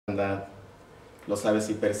Lo sabes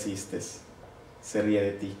y persistes. Se ríe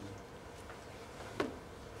de ti.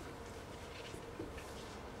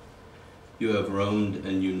 You have roamed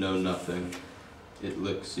and you know nothing. It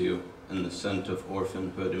licks you, and the scent of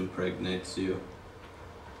orphanhood impregnates you.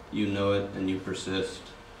 You know it and you persist.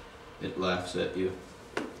 It laughs at you.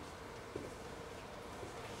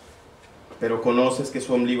 Pero conoces que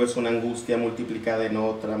su ombligo es una angustia multiplicada en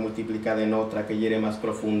otra, que hiere más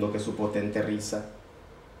profundo que su potente risa.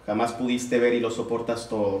 Jamás pudiste ver y lo soportas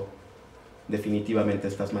todo. Definitivamente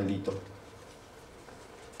estás maldito.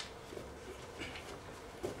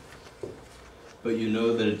 But you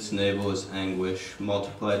know that its navel is anguish,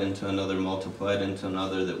 multiplied into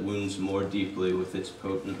another, that wounds more deeply with its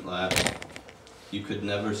potent laugh. You could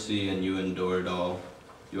never see and you endure it all.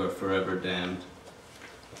 You are forever damned.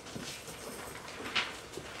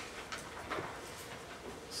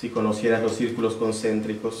 Si conocieras los círculos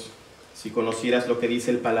concéntricos, si conocieras lo que dice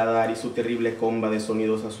el paladar y su terrible comba de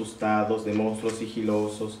sonidos asustados, de monstruos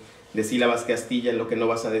sigilosos, de sílabas que astillan lo que no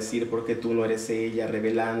vas a decir porque tú no eres ella,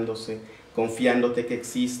 revelándose, confiándote que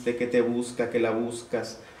existe, que te busca, que la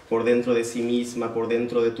buscas, por dentro de sí misma, por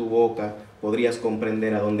dentro de tu boca, podrías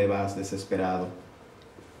comprender a dónde vas desesperado.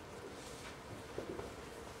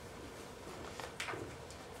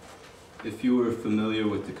 If you were familiar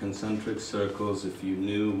with the concentric circles, if you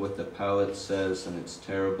knew what the palate says in its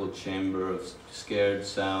terrible chamber of scared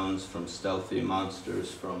sounds from stealthy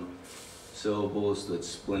monsters, from syllables that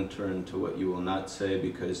splinter into what you will not say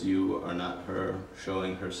because you are not her,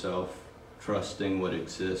 showing herself, trusting what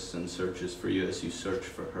exists and searches for you as you search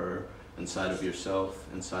for her inside of yourself,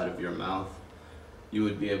 inside of your mouth, you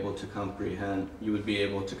would be able to comprehend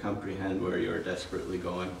where you are desperately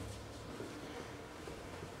going.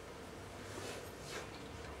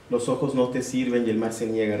 Los ojos no te sirven y el mar se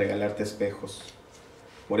niega a regalarte espejos.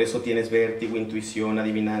 Por eso tienes vértigo, intuición,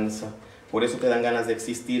 adivinanza. Por eso te dan ganas de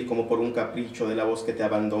existir como por un capricho de la voz que te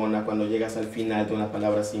abandona cuando llegas al final de una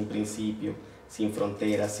palabra sin principio, sin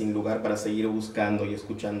fronteras, sin lugar para seguir buscando y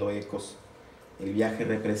escuchando ecos. El viaje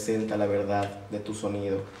representa la verdad de tu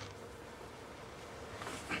sonido.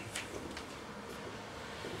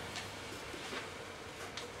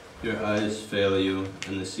 Your eyes fail you,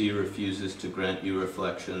 and the sea refuses to grant you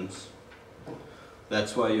reflections.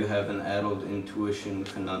 That's why you have an addled intuition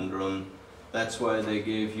conundrum. That's why they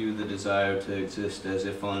gave you the desire to exist as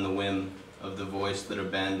if on the whim of the voice that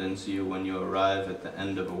abandons you when you arrive at the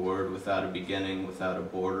end of a word without a beginning, without a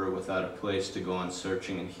border, without a place to go on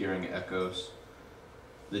searching and hearing echoes.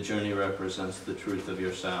 The journey represents the truth of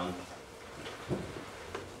your sound.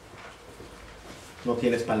 No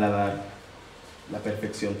tienes paladar. La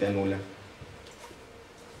perfección te anula.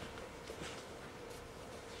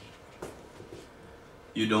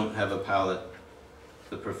 You don't have a palate.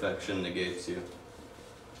 The perfection negates you.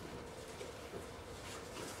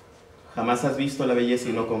 Jamás has visto la belleza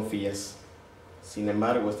y no confías. Sin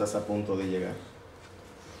embargo, estás a punto de llegar.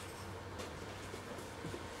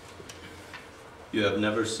 You have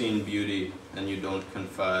never seen beauty and you don't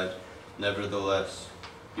confide. Nevertheless,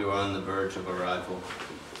 you are on the verge of arrival.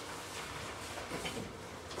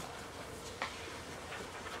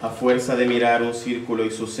 A fuerza de mirar un círculo y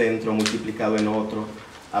su centro multiplicado en otro,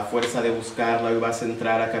 a fuerza de buscarla, hoy vas a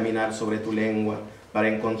entrar a caminar sobre tu lengua para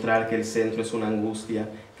encontrar que el centro es una angustia,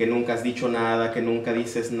 que nunca has dicho nada, que nunca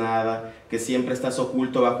dices nada, que siempre estás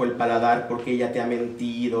oculto bajo el paladar porque ella te ha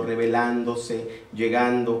mentido, revelándose,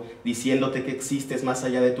 llegando, diciéndote que existes más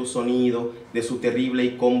allá de tu sonido, de su terrible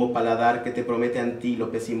y combo paladar que te promete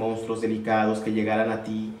antílopes y monstruos delicados que llegarán a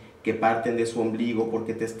ti, que parten de su ombligo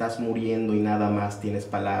porque te estás muriendo y nada más tienes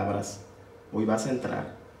palabras. Hoy vas a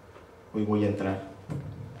entrar, hoy voy a entrar.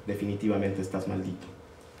 Definitivamente estás maldito.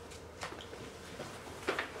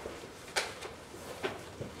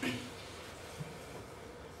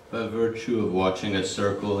 By virtue of watching a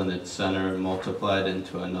circle in its center multiplied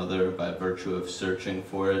into another, by virtue of searching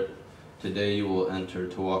for it, today you will enter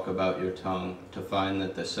to walk about your tongue, to find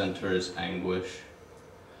that the center is anguish,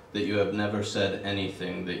 that you have never said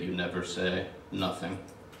anything that you never say, nothing,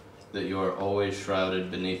 that you are always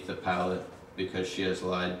shrouded beneath the palate because she has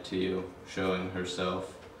lied to you, showing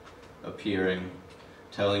herself, appearing,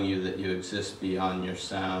 telling you that you exist beyond your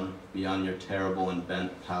sound, beyond your terrible and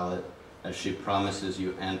bent palate, as she promises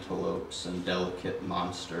you antelopes and delicate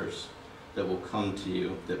monsters that will come to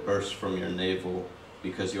you, that burst from your navel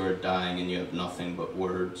because you are dying and you have nothing but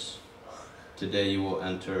words. Today you will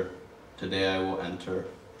enter, today I will enter,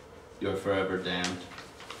 you are forever damned.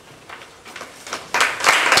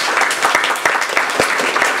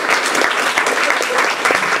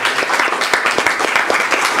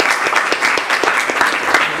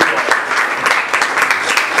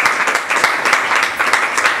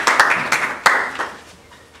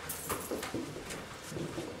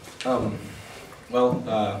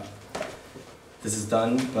 this is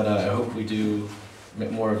done, but I hope we do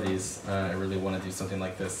more of these. I really want to do something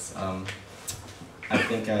like this. I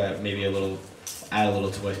think maybe add a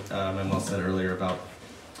little to what my mom said earlier about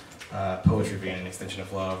poetry being an extension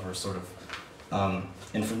of love, or sort of,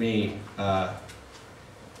 and for me,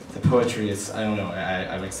 the poetry is, I don't know,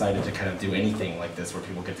 I'm excited to kind of do anything like this where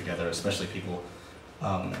people get together, especially people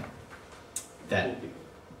that,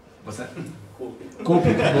 what's that? Cool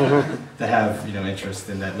people that have, you know, interest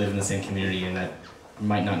and that live in the same community and that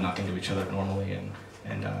might not knock into each other normally.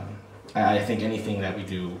 And I think anything that we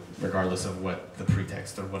do, regardless of what the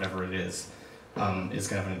pretext or whatever it is kind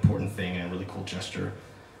of an important thing and a really cool gesture.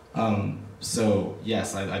 So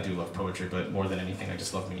yes, I do love poetry, but more than anything, I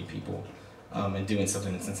just love meeting people and doing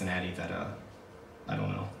something in Cincinnati that I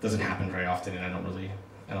don't know, doesn't happen very often, and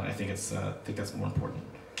I think that's more important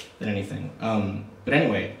than anything. But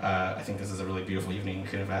anyway, I think this is a really beautiful evening. You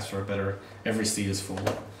couldn't have asked for a better. Every seat is full.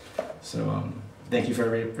 So thank you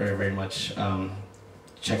very, very, very much.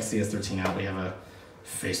 Check CS13 out. We have a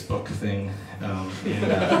Facebook thing, and we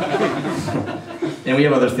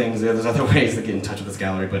have other things. There's other ways to get in touch with this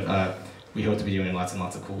gallery, but we hope to be doing lots and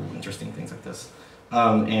lots of cool, interesting things like this.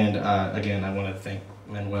 And again, I want to thank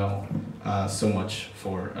Manuel so much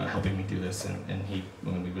for helping me do this, and he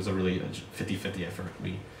was a really 50-50 effort.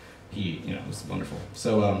 He was wonderful.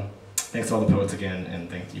 So thanks to all the poets again, and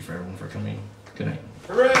thank you for everyone for coming. Good night.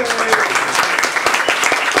 Hooray!